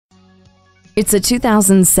It's a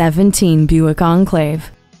 2017 Buick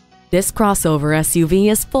Enclave. This crossover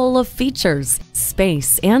SUV is full of features,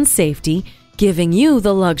 space, and safety, giving you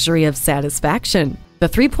the luxury of satisfaction. The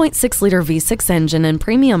 3.6-liter V6 engine and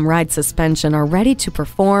premium ride suspension are ready to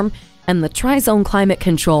perform, and the Tri-Zone Climate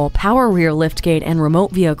Control, power rear liftgate, and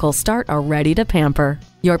remote vehicle start are ready to pamper.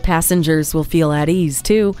 Your passengers will feel at ease,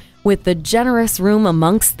 too, with the generous room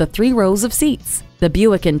amongst the 3 rows of seats. The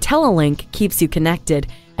Buick IntelliLink keeps you connected,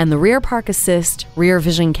 and the Rear Park Assist, Rear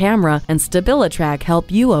Vision Camera, and StabiliTrak help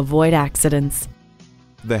you avoid accidents.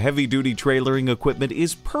 The heavy-duty trailering equipment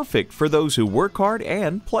is perfect for those who work hard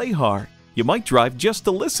and play hard. You might drive just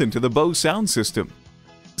to listen to the Bose sound system.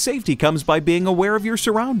 Safety comes by being aware of your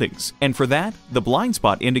surroundings, and for that, the blind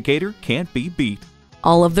spot indicator can't be beat.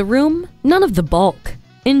 All of the room, none of the bulk.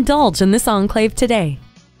 Indulge in this Enclave today.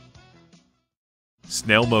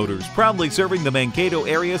 Snell Motors, proudly serving the Mankato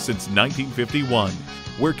area since 1951.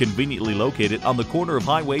 We're conveniently located on the corner of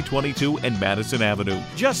Highway 22 and Madison Avenue,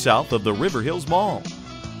 just south of the River Hills Mall.